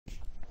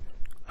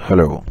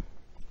Hello,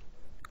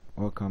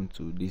 welcome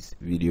to this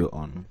video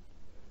on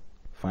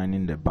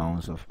finding the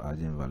bounds of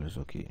eigenvalues.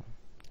 Okay,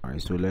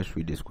 alright, so let's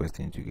read this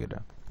question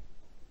together.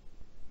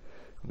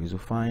 Okay, so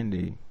find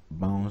the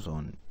bounds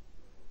on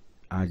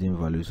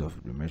eigenvalues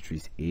of the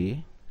matrix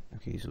A.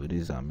 Okay, so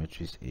these are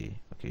matrix A.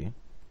 Okay,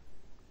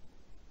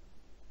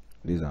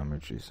 these are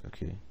matrix.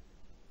 Okay,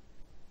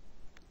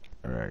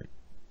 alright,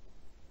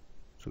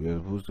 so we are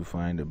supposed to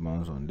find the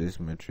bounds on this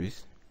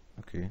matrix.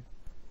 Okay,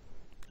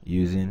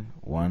 using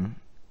one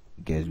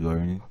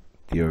Gerschgorin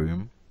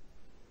theorem,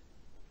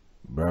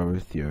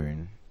 Brauer's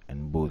theorem,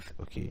 and both.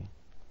 Okay,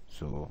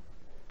 so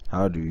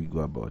how do we go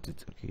about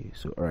it? Okay,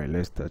 so alright,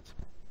 let's start.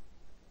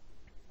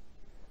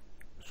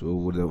 So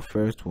with the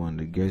first one,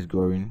 the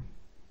Gerschgorin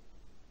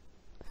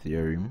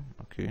theorem.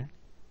 Okay,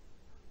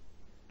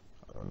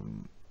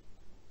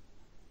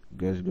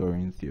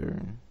 Gerschgorin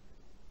theorem.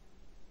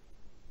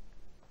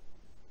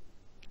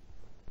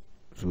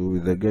 So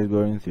with the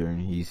Gerschgorin theorem,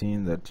 he's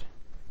saying that,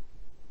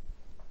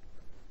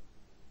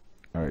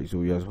 alright, so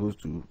we are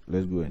supposed to,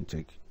 let's go and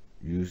check,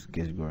 use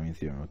Gerschgorin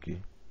theorem.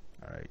 Okay,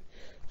 alright,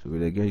 so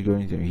with the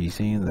Gerschgorin theorem, he's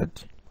saying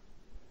that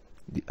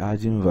the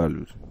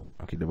eigenvalues,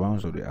 okay, the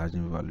bounds of the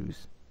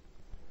eigenvalues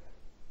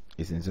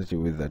is in such a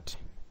way that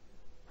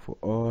for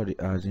all the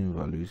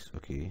eigenvalues,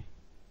 okay,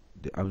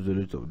 the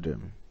absolute of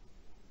them,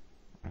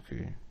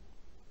 okay,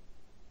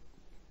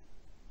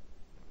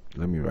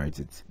 let me write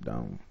it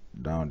down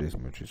this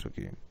matrix.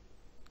 Okay,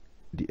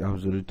 the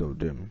absolute of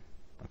them,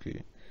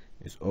 okay,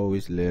 is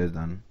always less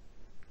than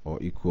or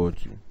equal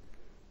to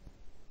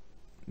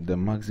the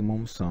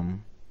maximum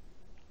sum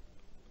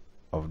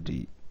of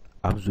the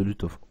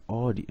absolute of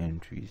all the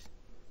entries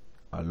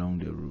along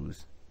the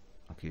rows.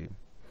 Okay,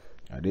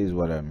 now this is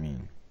what I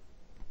mean.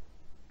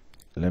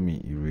 Let me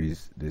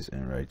erase this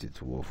and write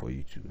it well for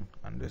you to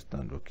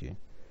understand. Okay,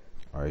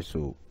 alright,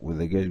 so with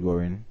the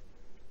Gerschgorin,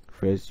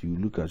 first you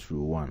look at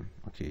row 1.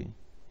 Okay,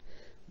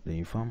 then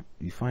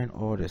you find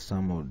all the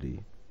sum of the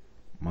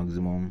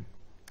maximum,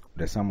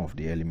 the sum of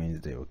the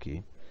elements there.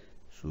 Okay,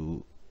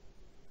 so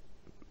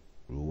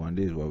row 1,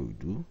 this is what we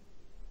do.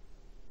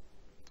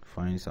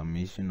 Find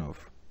summation of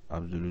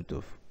absolute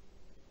of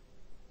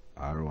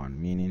R1,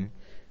 meaning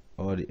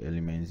all the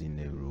elements in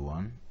the row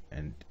 1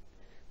 and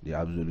the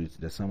absolute,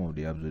 the sum of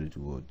the absolute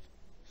words,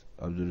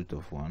 absolute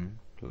of 1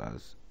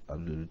 plus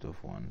absolute of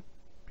 1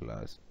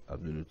 plus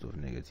absolute of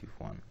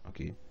 -1.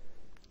 Okay,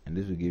 and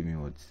this will give me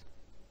what?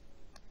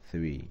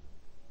 3.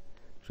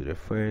 So the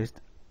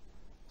first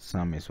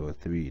sum is what?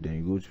 3. Then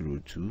you go to row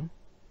 2.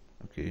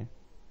 Okay,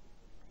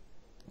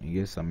 you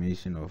get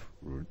summation of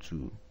row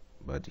 2,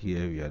 but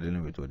here we are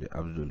dealing with what? The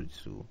absolute,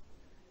 so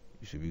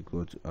it should be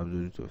equal to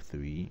absolute of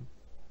 3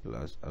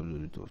 plus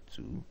absolute of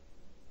 2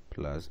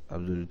 plus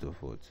absolute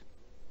of what?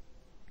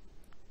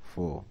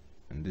 4,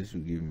 and this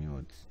will give me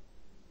what?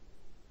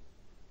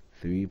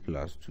 3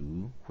 plus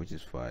 2, which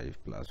is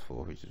 5, plus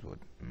 4, which is what?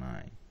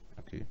 9.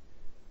 Okay,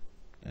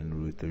 and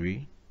row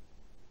 3,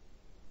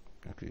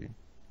 okay,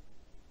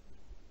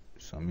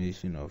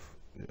 summation of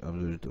the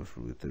absolute of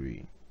row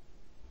 3.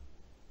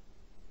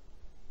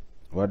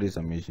 What this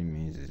summation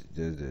means is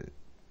just the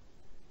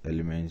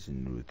elements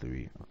in row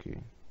 3.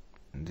 Okay,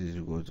 and this is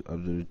equal to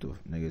absolute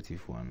of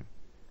 -1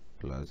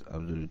 plus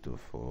absolute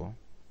of 4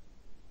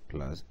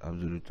 plus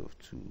absolute of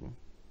 2,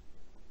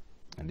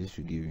 and this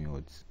should give me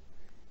what?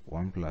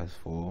 1 plus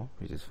 4,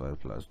 which is 5,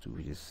 plus 2,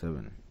 which is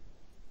 7.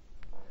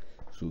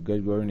 So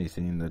Gerschgorin is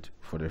saying that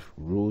for the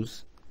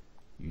rows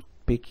you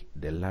pick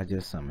the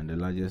largest sum, and the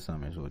largest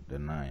sum is what? The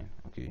 9.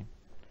 Okay,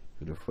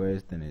 so the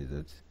first thing is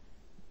that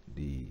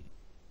the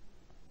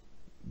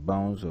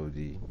bounds of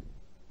the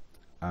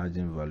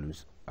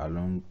eigenvalues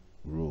along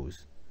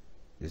rows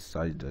is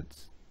such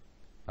that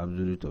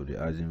absolute of the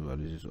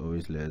eigenvalues is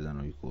always less than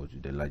or equal to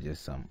the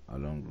largest sum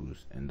along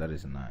rows, and that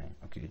is 9.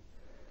 Okay,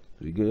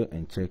 so we go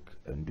and check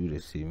and do the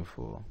same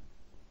for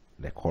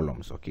the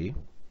columns. Okay,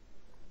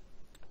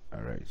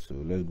 alright, so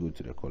let's go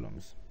to the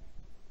columns.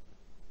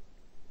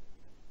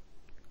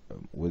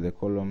 With the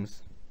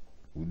columns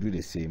we do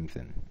the same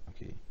thing.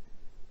 Okay,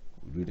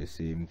 we do the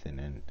same thing,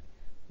 and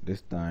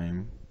this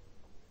time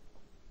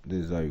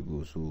this is how you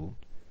go. So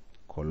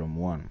column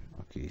 1,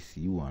 okay,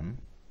 C1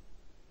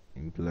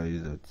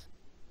 implies that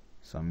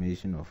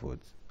summation of what?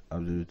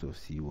 Absolute of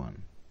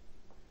C1.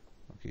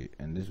 Okay,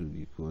 and this will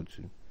be equal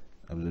to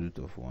absolute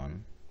of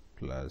 1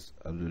 plus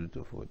absolute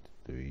of what?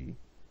 3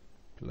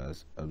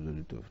 plus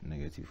absolute of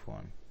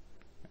 -1,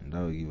 and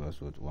that will give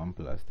us what? 1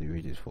 plus 3,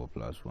 which is 4,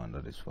 plus 1,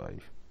 that is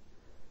 5.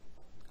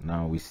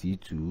 Now with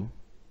C2,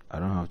 I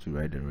don't have to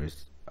write the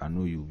rest. I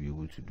know you'll be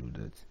able to do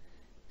that.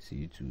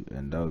 C2,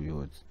 and that will be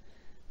what?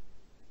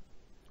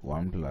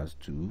 1 plus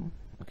 2,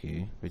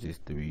 okay, which is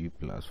 3,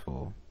 plus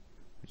 4,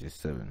 which is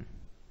 7.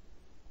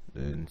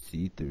 Then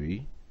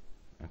C3,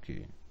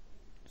 okay,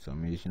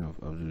 summation of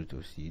absolute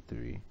of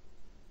C3,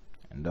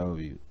 and that will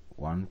be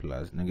 1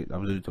 plus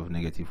absolute of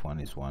 -1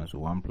 is 1, so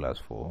 1 plus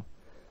 4,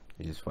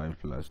 which is 5,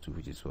 plus 2,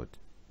 which is what?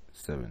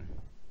 7.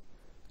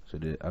 So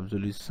the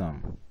absolute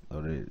sum,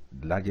 or the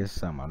largest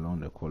sum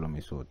along the column,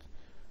 is what?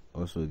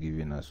 Also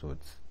giving us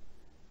what?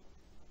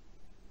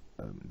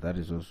 that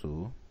is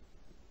also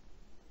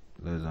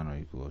less than or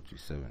equal to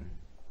 7.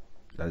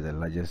 That's the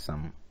largest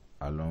sum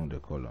along the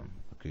column.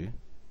 Okay,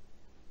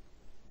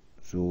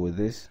 so with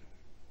this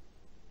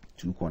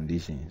two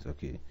conditions,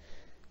 okay,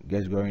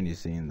 Gerschgorin is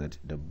saying that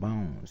the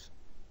bounds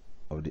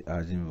of the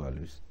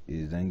eigenvalues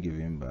is then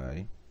given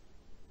by,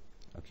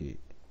 okay,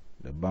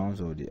 the bounds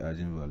of the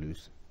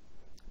eigenvalues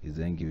is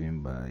then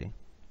given by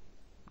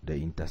the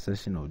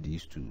intersection of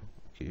these two.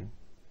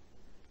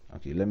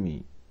 Okay, let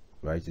me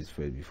write it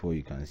first before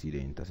you can see the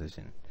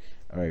intersection.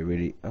 Alright, where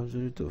the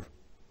absolute of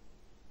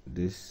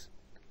this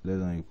less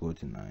than or equal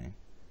to 9,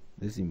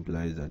 this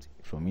implies that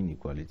from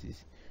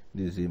inequalities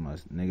this is the same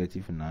as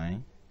negative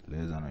 9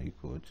 less than or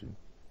equal to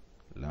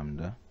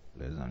lambda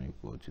less than or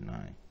equal to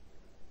 9.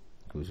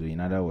 Okay, so in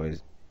other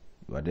words,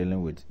 you are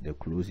dealing with the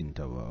closed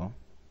interval,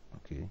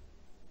 okay,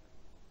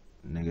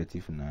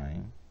 negative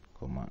 9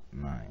 comma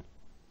 9.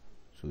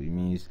 So it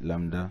means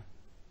lambda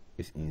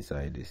is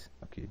inside this,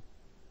 okay,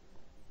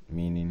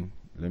 meaning,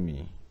 let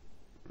me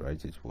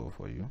write it well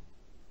for you.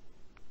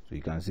 So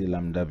you can see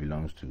lambda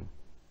belongs to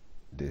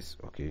this,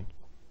 okay.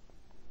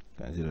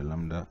 You can see the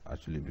lambda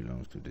actually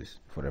belongs to this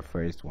for the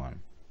first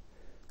one.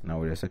 Now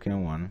with the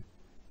second one,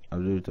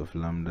 absolute of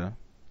lambda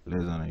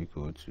less than or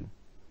equal to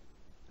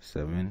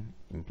 7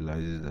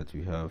 implies that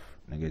we have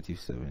negative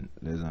 7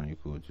 less than or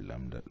equal to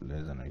lambda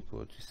less than or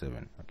equal to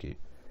 7. Okay,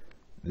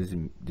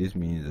 this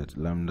means that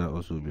lambda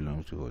also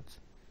belongs to what?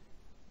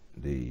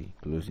 The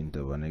closed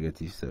interval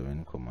negative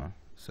 7 comma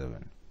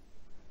 7.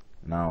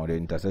 Now the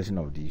intersection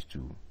of these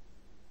two,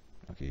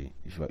 okay,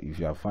 if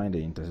you find the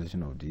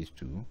intersection of these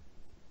two,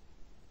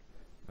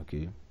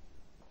 okay,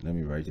 let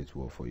me write it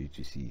well for you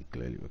to see it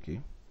clearly. Okay,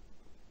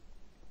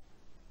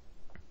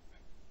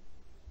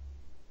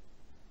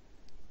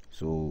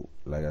 so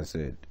like I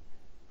said,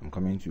 I'm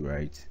coming to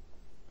write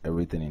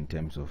everything in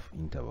terms of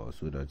intervals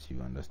so that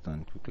you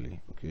understand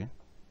quickly. Okay,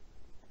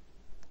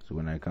 so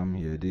when I come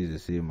here, this is the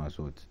same as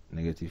what?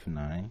 Negative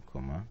 9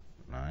 comma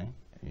 9,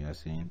 and you are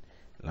saying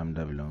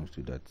lambda belongs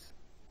to that.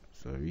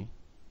 Sorry,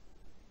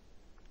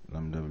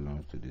 lambda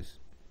belongs to this.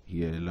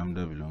 Here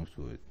lambda belongs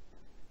to it,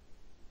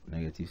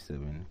 negative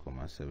 7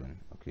 comma 7.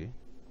 Okay,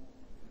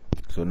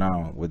 so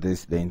now with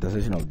this, the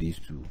intersection of these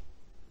two,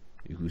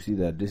 you could see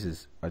that this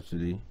is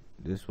actually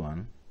this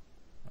one.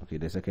 Okay,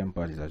 the second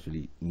part is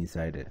actually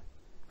inside the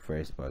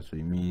first part, so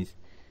it means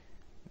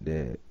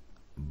the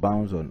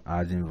bounds on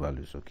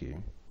eigenvalues, okay,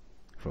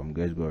 from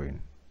Gerschgorin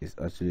is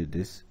actually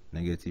this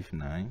negative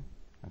 9,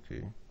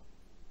 okay,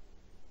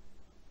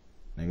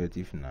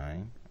 negative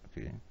 9,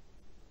 okay,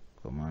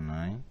 comma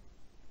 9,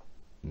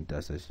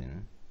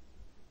 intersection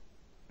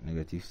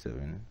negative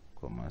 7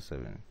 comma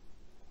 7,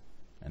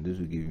 and this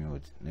will give me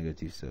what?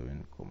 Negative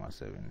 7 comma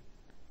 7,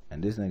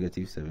 and this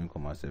negative 7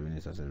 comma 7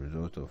 is as a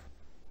result of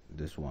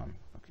this one.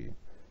 Okay,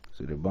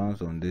 so the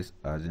bounds on this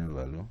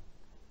eigenvalue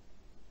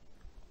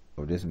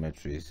of this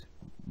matrix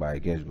by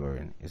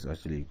Gerschgorin is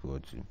actually equal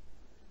to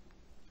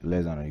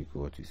less than or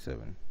equal to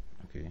 7.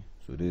 Okay,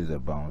 so this is the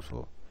bounds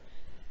for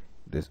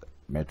this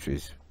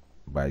matrix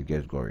by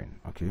Gerschgorin.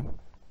 Okay,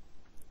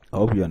 I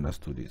hope you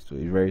understood it. So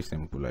it's very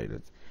simple like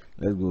that.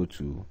 Let's go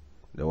to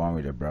the one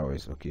with the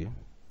Brauer's. Okay,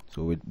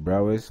 so with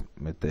Brauer's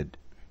method,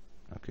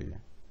 okay,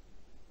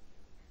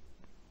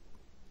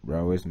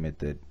 Brauer's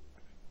method,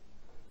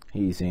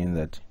 he is saying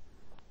that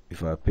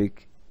if I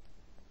pick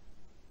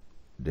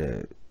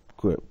the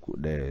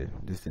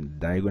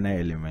diagonal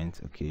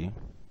elements, okay,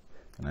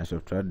 and I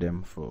subtract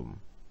them from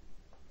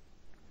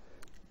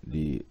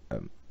the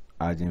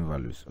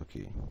eigenvalues,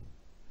 okay,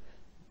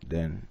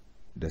 then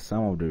the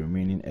sum of the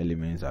remaining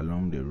elements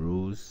along the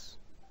rows,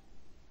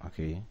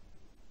 okay,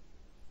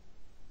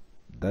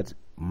 that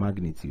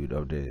magnitude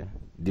of the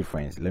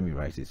difference, let me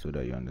write it so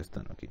that you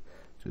understand. Okay,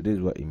 so this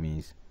is what it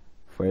means.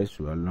 First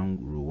row along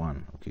row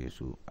 1, okay,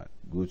 so I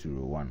go to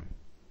row 1,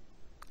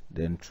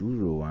 then through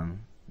row 1,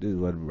 this is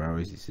what Brauer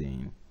is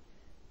saying.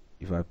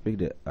 If I pick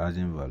the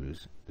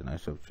eigenvalues, then I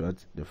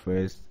subtract the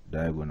first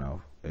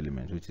diagonal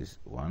element, which is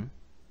 1,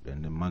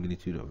 then the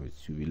magnitude of it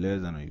should be less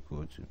than or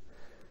equal to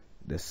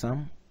the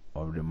sum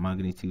of the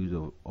magnitudes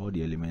of all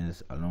the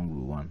elements along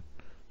row 1.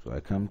 So I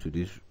come to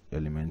this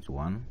element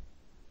 1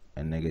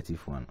 and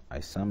negative 1. I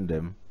sum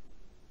them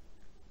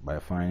by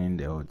finding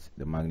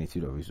the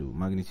magnitude of it. So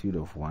magnitude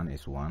of 1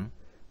 is 1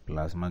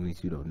 plus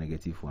magnitude of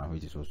negative 1,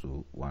 which is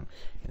also 1.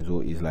 And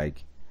so it's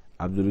like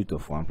absolute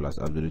of 1 plus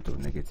absolute of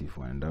negative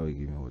 1, and that will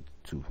give me what?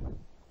 2.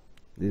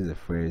 This is the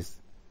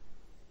first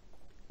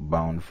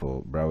bound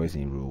for Brauer's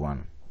in row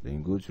 1. Then you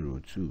go to row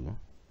 2,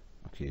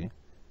 okay,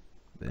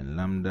 then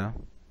lambda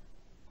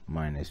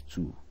minus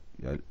 2.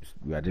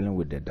 We are dealing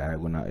with the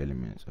diagonal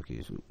elements,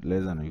 okay, so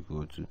less than or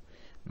equal to,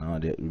 now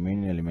the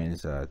remaining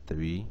elements are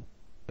 3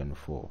 and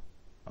 4,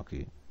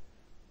 okay,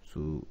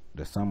 so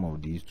the sum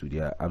of these two,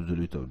 the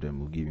absolute of them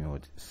will give me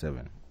what?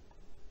 7.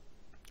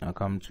 I'll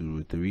come to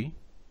row 3.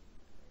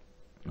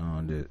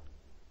 Now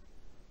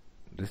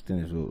this thing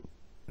is what?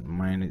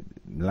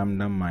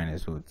 Lambda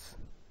minus what?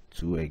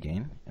 2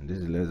 again, and this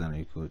is less than or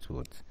equal to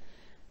what?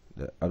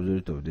 The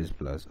absolute of this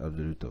plus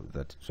absolute of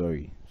that.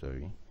 Sorry,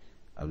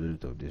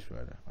 absolute of this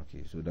rather.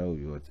 Okay, so that will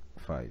be what?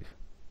 5.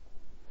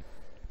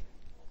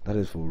 That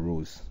is for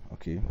rows.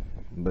 Okay,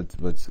 but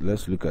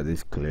let's look at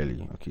this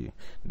clearly. Okay,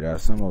 there are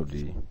some of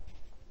the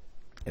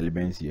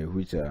elements here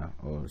which are,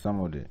 or some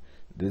of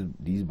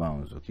these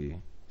bounds, okay,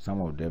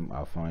 some of them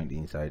are found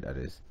inside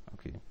others.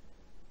 Okay,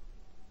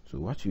 so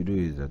what you do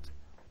is that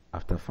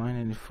after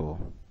finding for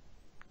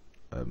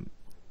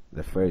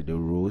the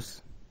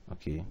rows,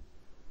 okay,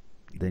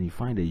 then you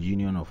find the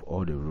union of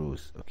all the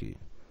rows. Okay,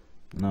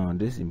 now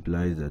this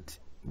implies that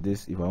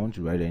this, if I want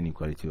to write the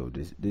inequality of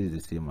this is the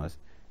same as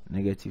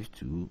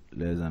 -2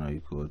 less than or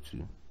equal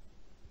to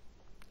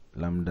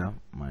lambda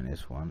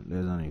minus 1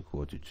 less than or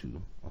equal to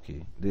 2.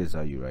 Okay, this is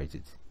how you write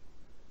it.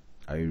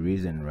 I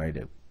erase and write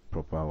the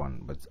proper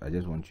one, but I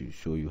just want to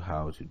show you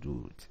how to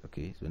do it.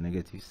 Okay, so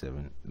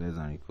 -7 less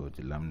than or equal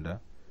to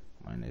lambda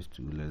minus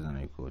 2 less than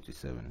or equal to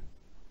 7.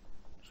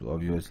 So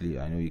obviously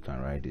I know you can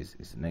write this.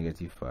 It's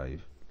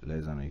 -5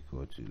 less than or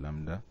equal to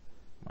lambda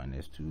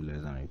minus 2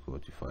 less than or equal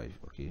to 5.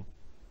 Okay,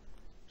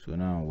 so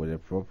now with the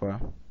proper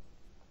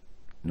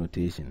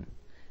notation,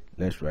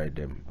 let's write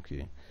them.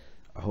 Okay,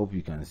 I hope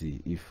you can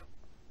see if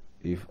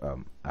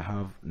I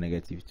have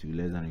 -2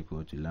 less than or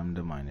equal to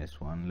lambda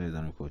minus 1 less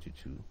than or equal to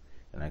 2,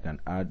 and I can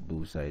add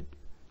both sides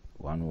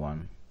 1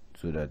 1,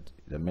 so that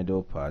the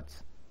middle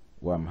part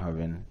where I'm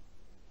having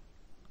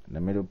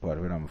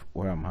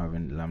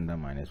lambda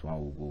minus 1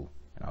 will go,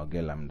 and I'll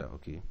get lambda.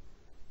 Okay,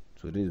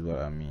 so this is what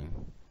I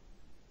mean.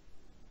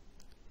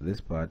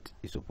 This part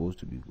is supposed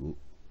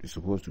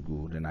to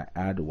go, then I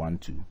add 1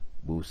 to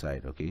both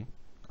sides. Okay,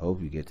 I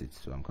hope you get it.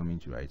 So I'm coming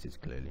to write it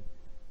clearly.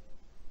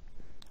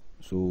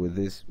 So with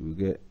this we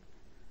get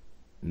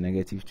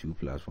 -2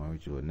 plus 1,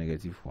 which was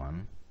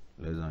 -1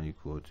 less than or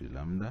equal to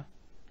lambda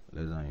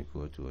less than or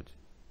equal to what?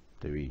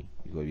 3,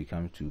 because it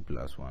becomes 2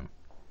 plus 1.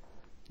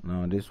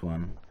 Now this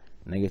one,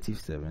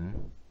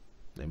 -7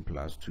 then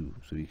plus 2,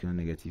 so we can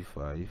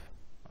 -5,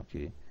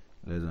 okay,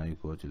 less than or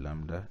equal to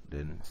lambda,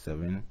 then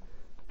 7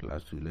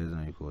 plus 2 less than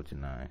or equal to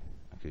 9.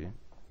 Okay,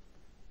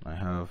 I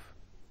have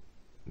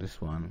this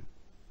one,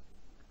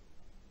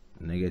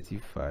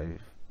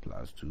 -5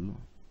 plus 2,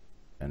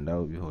 and that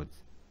will be what?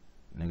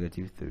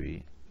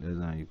 -3 less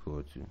than or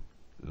equal to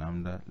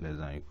lambda less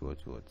than or equal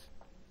to what?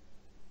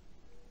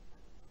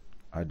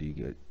 How do you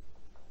get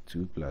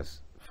 2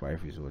 plus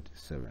 5 is what?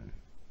 7.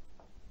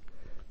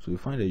 So we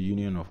find the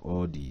union of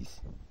all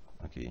these.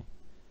 Okay,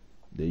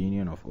 the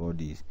union of all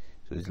these.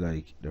 So it's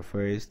like the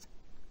first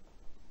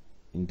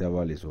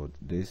interval is what?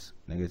 This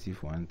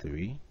 -1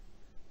 3,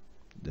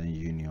 then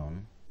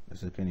union the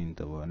second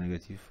interval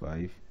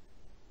 -5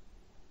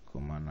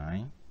 comma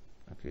 9.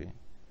 Okay,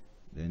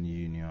 then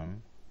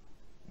union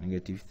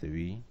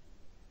 -3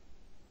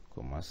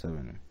 comma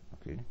 7.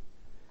 Okay,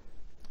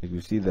 if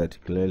you see that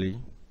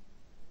clearly,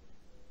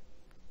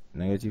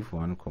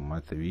 -1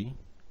 comma 3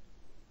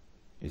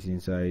 is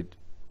inside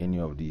any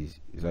of these.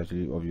 It's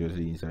actually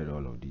obviously inside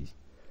all of these.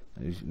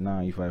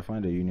 Now if I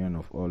find the union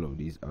of all of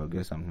these, I'll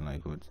get something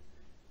like what?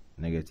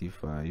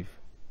 -5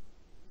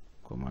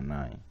 comma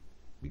 9,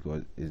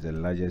 because it's the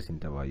largest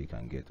interval you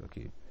can get.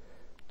 Okay,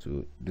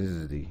 so this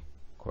is the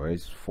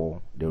correct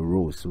for the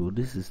rows. So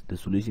this is the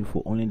solution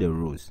for only the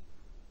rows,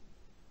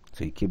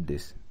 so you keep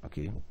this.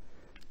 Okay,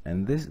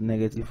 and this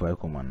 -5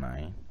 comma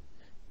 9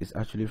 is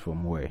actually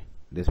from where?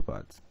 This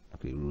part.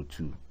 Okay, row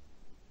 2,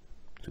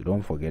 so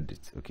don't forget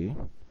it. Okay,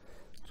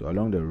 so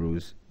along the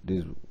rows,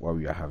 this is what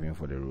we are having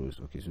for the rows.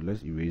 Okay, so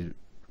let's erase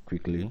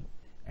quickly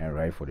and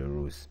write for the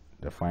rows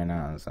the final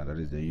answer, that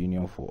is the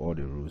union for all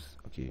the rows.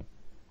 Okay,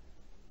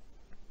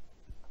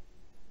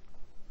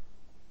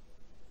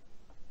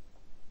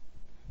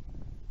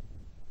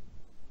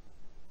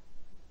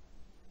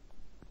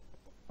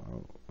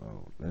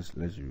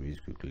 let's erase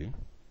quickly.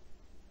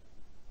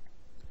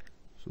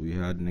 So we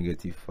had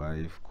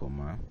 -5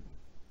 comma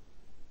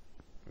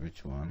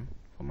which one?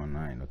 Comma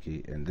 9.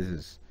 Okay, and this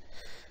is,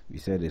 we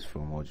said it's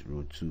from what?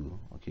 Row 2.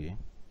 Okay,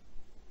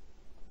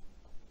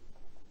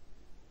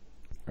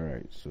 all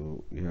right,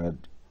 so we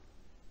had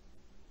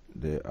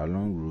the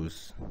along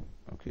rows.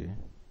 Okay,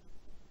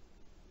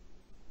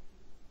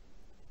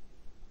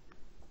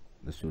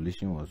 the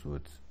solution was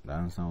what? The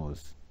answer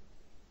was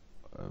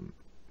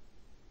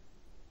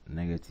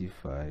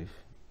 -5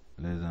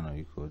 less than or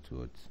equal to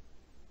what?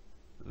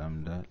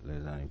 Lambda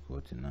less than or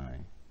equal to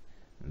 9,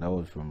 and that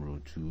was from row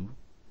 2.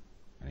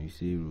 And you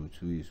see row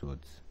 2 is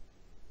what?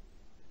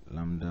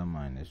 Lambda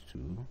minus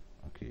 2,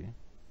 okay,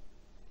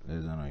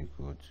 less than or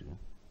equal to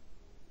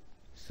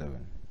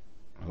 7.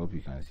 I hope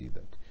you can see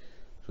that.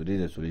 So this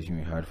is the solution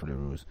we had for the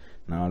rows.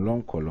 Now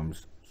along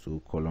columns, so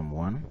column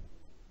 1,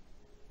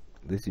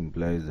 this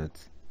implies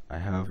that I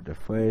have the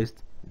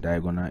first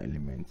diagonal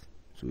element,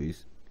 so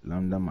it's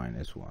lambda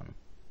minus 1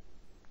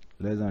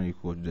 less than or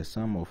equal to the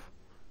sum of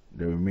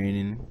the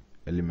remaining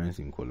elements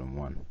in column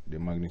 1, the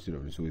magnitude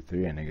of it, so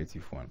 3 and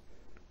 -1.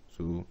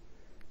 So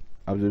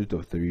absolute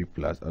of 3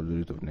 plus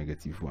absolute of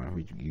 -1,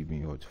 which give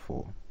me what?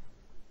 4.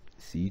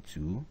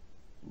 C2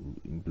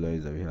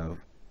 implies that we have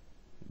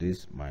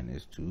this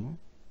minus 2,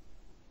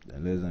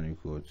 then less than or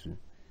equal to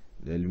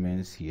the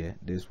elements here,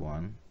 this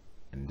one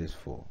and this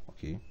 4.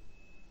 Okay,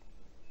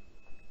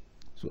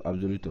 so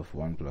absolute of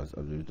 1 plus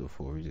absolute of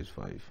 4, which is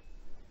 5.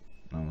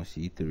 Now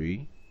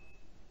C3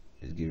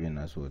 is giving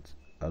us what?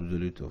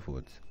 Absolute of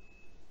what?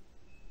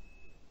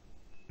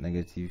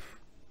 Negative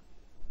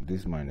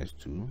this minus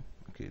 2,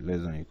 okay,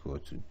 less than or equal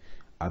to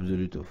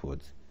absolute of what?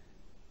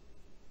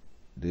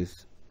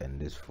 This and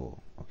this 4.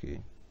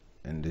 Okay,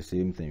 and the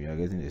same thing, we are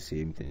getting the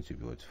same thing to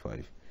be what?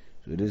 5.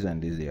 So this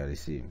and this, they are the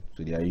same,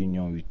 so their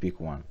union, we pick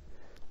 1.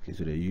 Okay,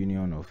 so the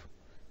union of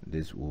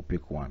this will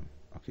pick 1.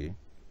 Okay,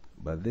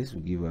 but this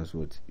will give us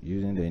what?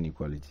 Using the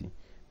inequality,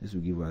 this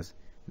will give us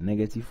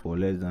negative 4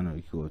 less than or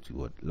equal to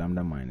what?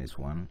 Lambda minus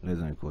 1 less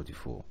than or equal to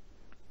 4.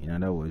 In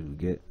other words, we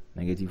get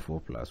negative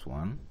 4 plus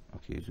 1.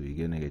 Okay, so you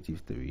get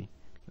negative 3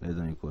 less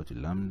than or equal to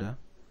lambda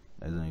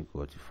less than or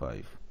equal to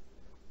 5.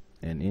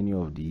 And any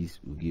of these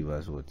will give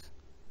us what?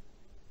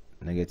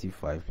 Negative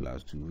 5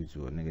 plus 2, which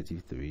was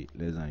negative 3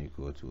 less than or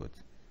equal to what?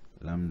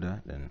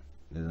 Lambda then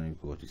less than or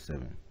equal to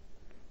 7.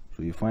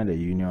 So you find the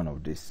union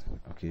of this.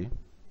 Okay,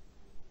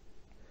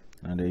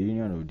 and the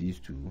union of these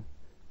two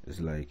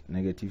is like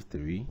negative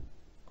 3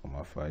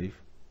 comma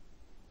 5.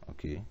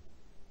 Okay,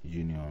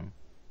 union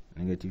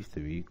negative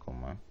 3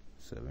 comma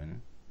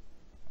 7.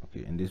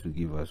 Okay, and this will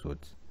give us what?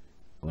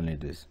 Only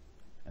this,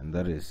 and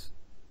that is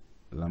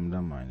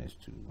lambda minus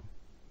 2.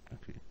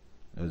 Okay,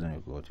 less than or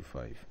equal to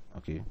 5.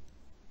 Okay,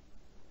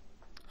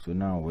 so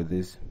now with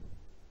this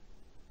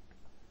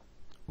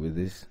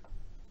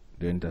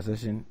the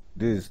intersection,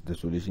 this is the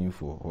solution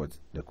for what?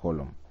 The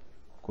column.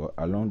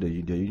 Along the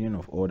union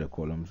of all the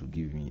columns will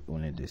give me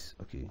only this.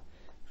 Okay,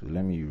 so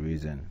let me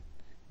erase and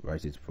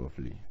write it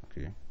properly.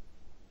 Okay,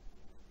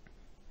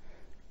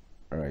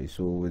 alright,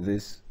 so with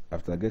this,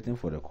 after getting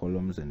for the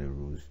columns and the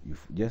rows, you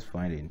just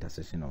find the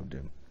intersection of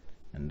them,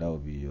 and that will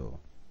be your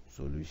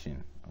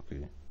solution.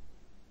 Okay,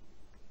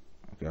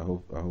 I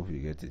hope you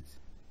get it.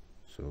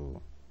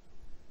 So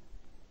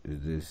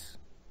is this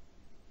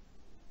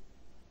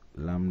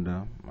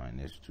lambda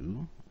minus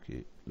 2,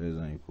 okay, less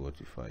than or equal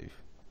to 5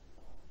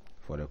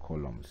 for the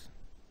columns.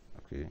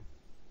 Okay,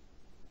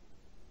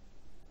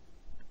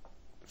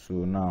 so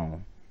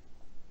now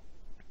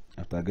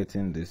after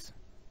getting this,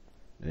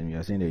 then we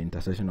are seeing the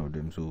intersection of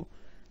them. So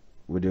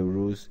with the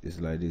rows is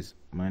like this: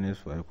 minus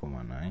 5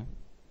 comma 9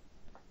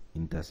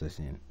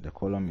 intersection. The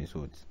column is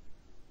what?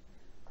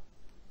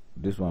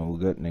 This one will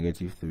get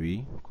negative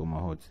 3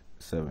 comma what?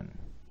 7.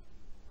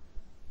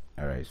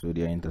 Alright, so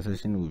their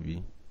intersection will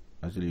be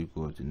actually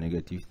equal to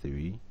negative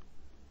 3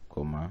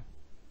 comma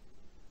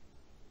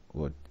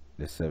what?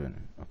 The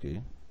 7.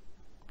 Okay,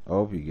 I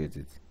hope you get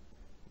it.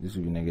 This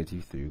will be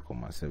negative 3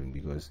 comma 7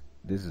 because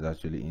this is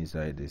actually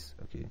inside this.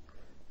 Okay,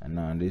 and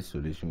now this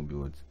solution will be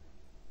what?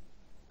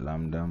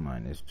 Lambda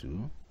minus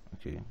 2,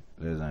 okay,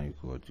 less than or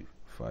equal to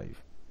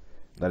 5.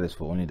 That is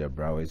for only the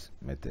Brauer's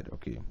method.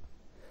 Okay,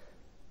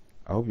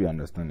 I hope you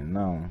understand it.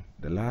 Now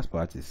the last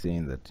part is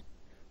saying that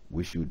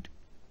we should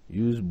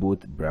use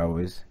both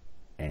Brauer's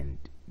and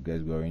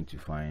Gerschgorin to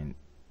find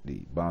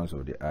the bounds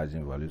of the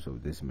eigenvalues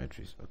of this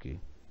matrix. Okay,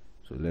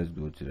 so let's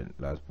go to the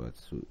last part.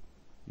 So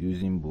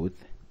using both,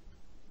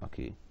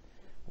 okay,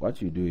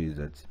 what you do is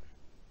that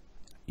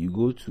you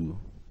go to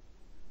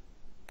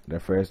the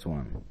first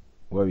one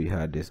where we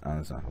had this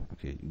answer.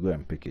 Okay, you go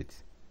and pick it.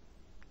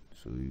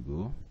 So you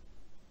go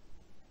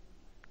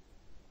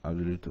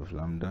absolute of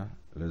lambda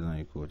less than or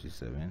equal to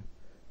 7,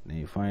 then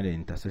you find the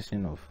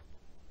intersection of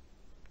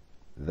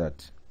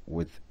that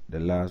with the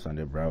last and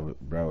the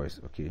Brauer's.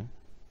 Okay,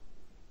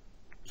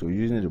 so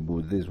using the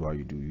both, this is what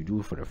you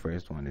do for the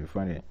first one, then you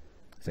find the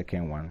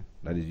second one,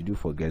 that is you do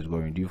for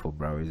Gerschgorin, you do for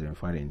Brauer's, and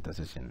find the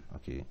intersection.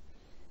 Okay,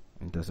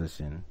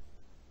 intersection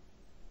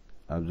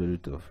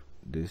absolute of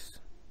this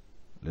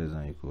less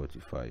than or equal to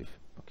 5.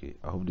 Okay,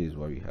 I hope this is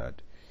what we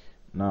had.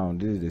 Now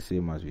this is the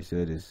same as we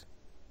said, is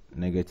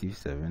negative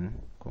 7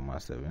 comma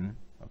 7.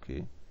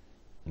 Okay,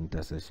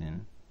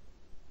 intersection.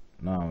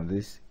 Now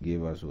this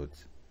gave us what?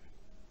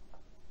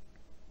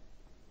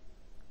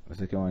 The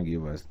second one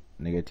gave us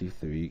negative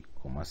 3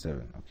 comma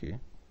 7. Okay,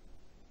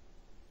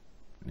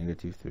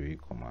 negative 3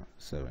 comma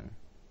 7.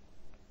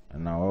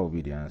 And now what will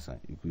be the answer?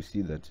 You could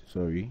see that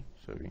you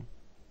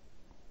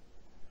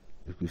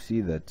could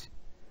see that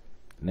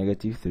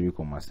negative 3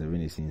 comma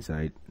 7 is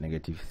inside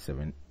negative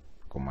 7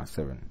 comma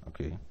 7.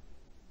 Okay,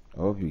 I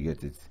hope you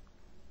get it.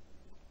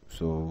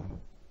 So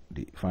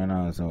the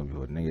final answer will be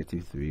what?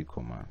 Negative 3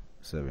 comma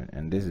 7,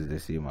 and this is the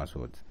same as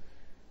what?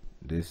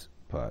 This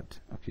part.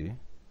 Okay,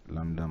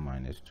 lambda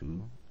minus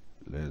 2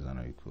 less than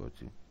or equal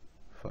to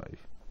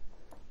 5.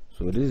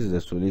 So this is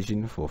the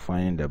solution for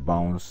finding the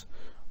bounds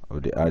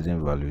of the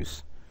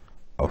eigenvalues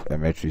of a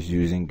matrix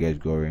using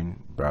Gerschgorin,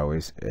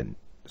 Brauer's, and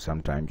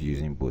sometimes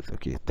using both.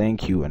 Okay,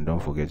 thank you, and don't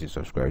forget to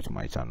subscribe to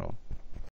my channel.